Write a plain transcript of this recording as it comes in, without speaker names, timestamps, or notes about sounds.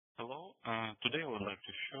Hello, today I would like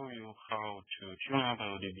to show you how to tune up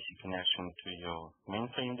ODBC connection to your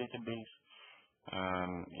mainframe database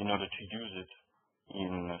in order to use it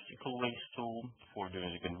in a SQL-based tool for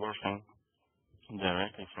doing the conversion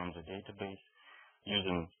directly from the database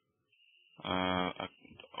using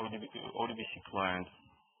ODBC client.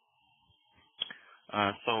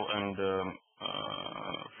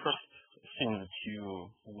 First thing that you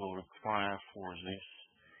will require for this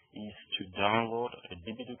is to download a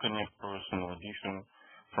DB2 Connect Personal Edition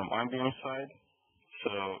from IBM side.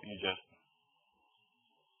 So you just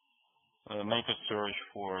make a search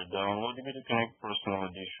for download DB2 Connect Personal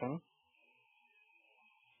Edition,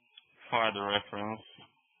 find the reference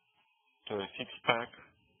to a fixed pack,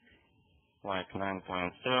 like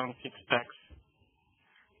 9.7 fixed packs.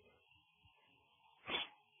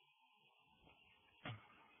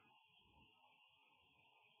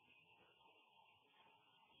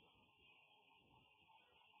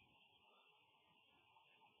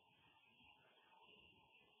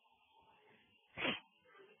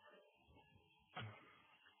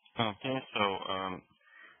 Okay, so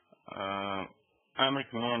I'm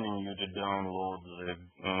recommending you to download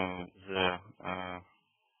the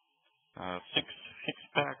fixed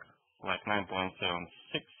pack, like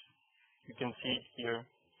 9.76. You can see it here.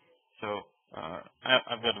 So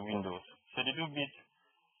I've got Windows 32-bit,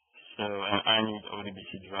 so and I need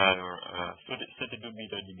ODBC driver,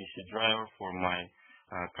 32-bit ODBC driver for my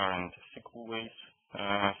current SQL-based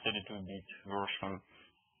 32-bit version.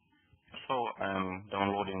 So I'm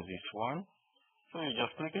downloading this one. So you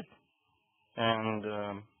just click it, and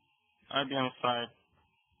IBM site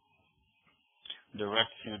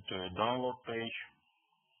directs you to a download page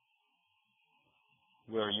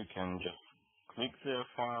where you can just click the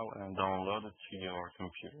file and download it to your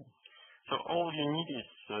computer. So all you need is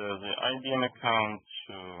the IBM account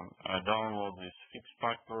to download this fixed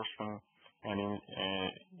pack version and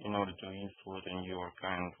in order to install it in your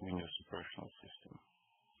current Windows operational system.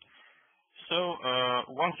 So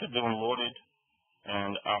once you download it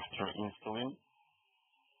and after installing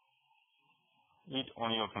it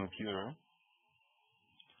on your computer,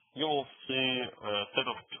 you will see a set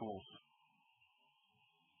of tools,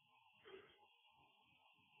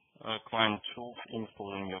 client tools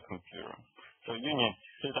installed in your computer. So you need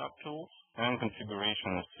setup tools and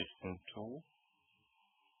configuration assistant tool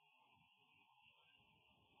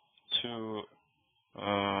to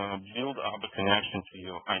build up a connection to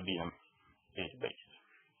your IBM database.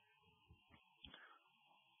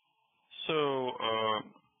 So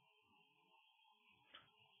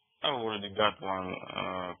I already got one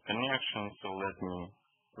connection, so let me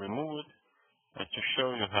remove it to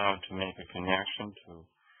show you how to make a connection to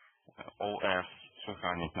OS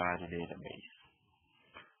 390 database.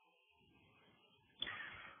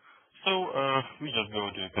 So we just go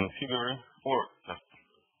to configure, or just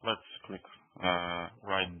let's click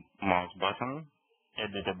right mouse button,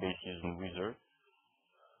 add database using wizard,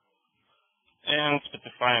 and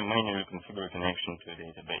specify a manually configure connection to a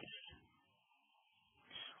database.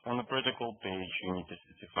 On the protocol page, you need to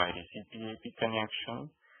specify TCP IP connection,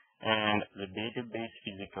 and the database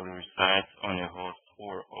physically resides on a host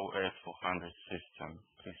or OS 400 system.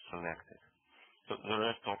 Please select it. So the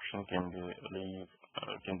rest option can be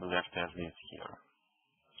left as is here.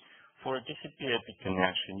 For a TCP IP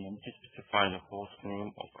connection, you need to specify the host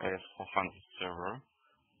name of OS 400 server.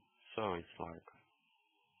 So it's like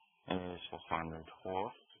OS 400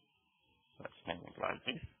 host. Let's name it like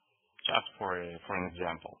this, just for an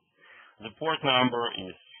example. The port number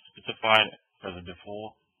is specified as a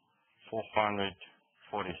default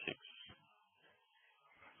 446.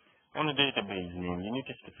 On the database name, you need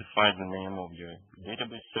to specify the name of your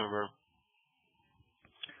database server,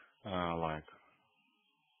 like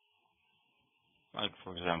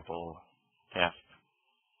for example, test.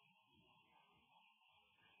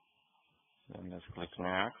 Then let's click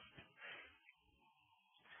next.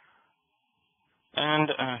 And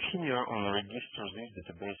here on the register, this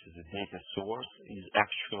database as a data source is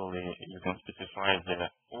actually, you can specify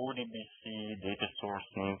the ODBC data source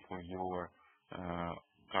name for your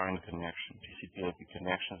current connection, TCP IP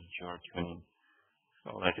connection that you are tuning.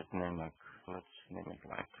 So let's name it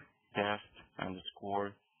like test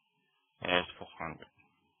underscore S400.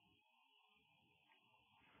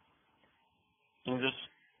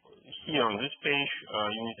 Here on this page,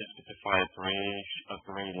 you need to specify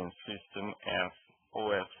operating system as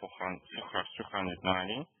OS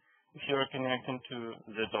 390 if you are connecting to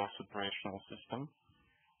the DOS operational system,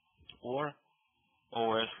 or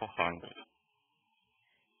OS 400.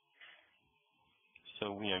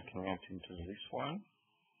 So we are connecting to this one.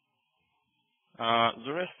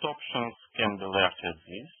 The rest options can be left as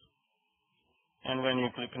this. And when you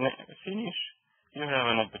click Finish, you have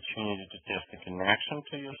an opportunity to test the connection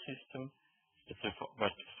to your system by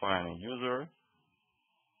specifying a user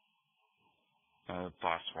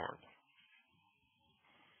password.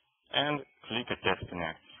 And click Test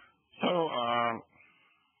Connect. So,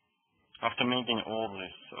 after making all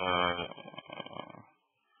this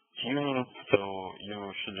tuning, so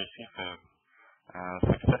you should receive a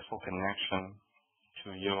successful connection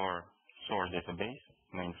to your source database,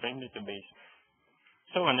 mainframe database.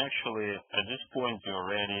 So, and actually, at this point, you're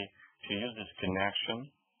ready to use this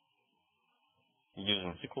connection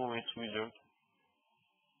using SQL Wizard.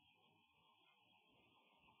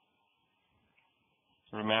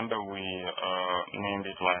 Remember, we named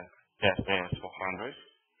it like test AS400.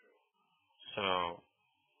 So,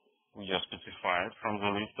 we just specify it from the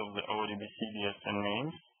list of the ODBC DSN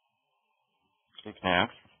names. Click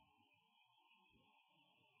Next.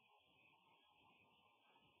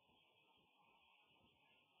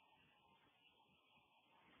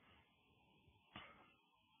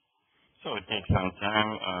 So it takes some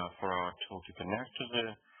time for our tool to connect to the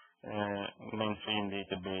mainframe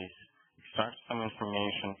database, extract some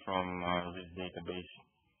information from this database.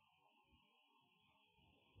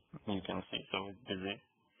 You can see, so it's busy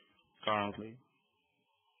currently.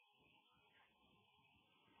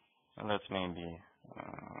 And let's maybe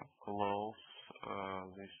close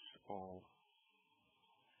this all,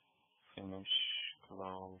 finish,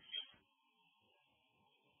 close.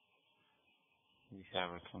 We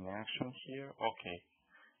have a connection here. Okay.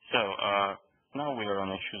 So now we are going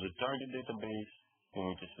to choose a target database. You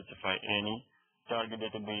need to specify any target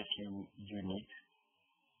database you need,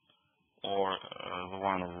 or the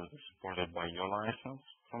one that is supported by your license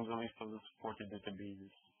from the list of the supported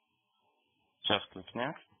databases. Just click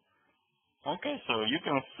Next. Okay, so you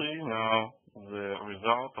can see now the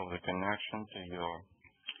result of the connection to your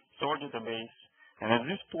source database. And at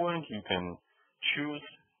this point, you can choose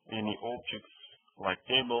any objects like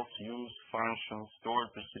tables, views, functions, stored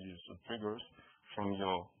procedures, or triggers from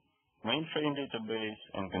your mainframe database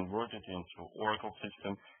and convert it into Oracle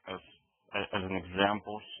system as an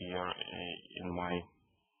example here in my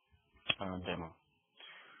demo.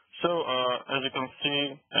 So as you can see,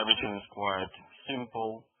 everything is quite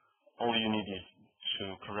simple. All you need is to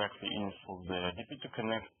correctly install the DB2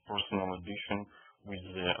 Connect personal edition with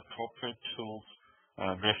the appropriate tools,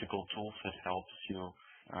 graphical tools that helps you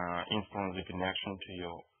install the connection to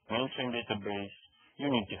your mainframe database. You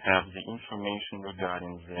need to have the information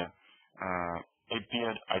regarding the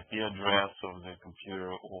IP address of the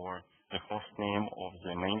computer or the host name of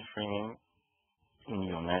the mainframe in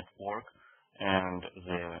your network, and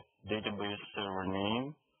the database server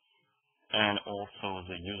name, and also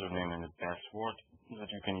the username and the password that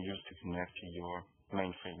you can use to connect to your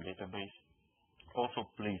mainframe database. Also,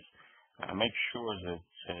 please make sure that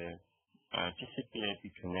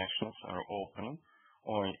TCP/IP connections are open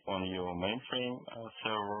on your mainframe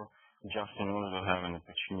server, just in order to have an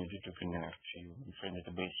opportunity to connect to your mainframe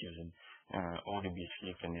database using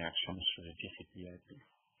ODBC connections to the TCP/IP.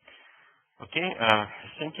 Okay,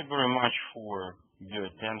 thank you very much for your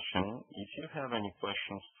attention. If you have any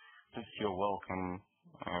questions, please you're welcome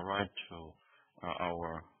write to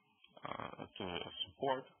our to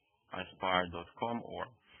support iSpire.com, or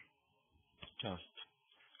just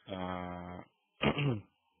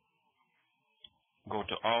go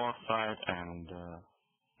to our site and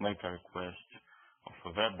make a request of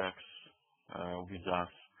a WebEx with us,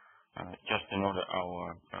 just in order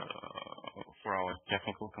for our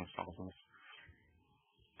technical consultants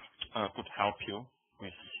could help you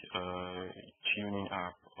with tuning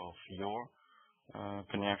up of your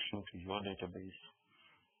connection to your database.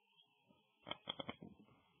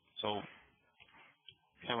 So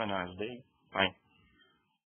have a nice day. Bye.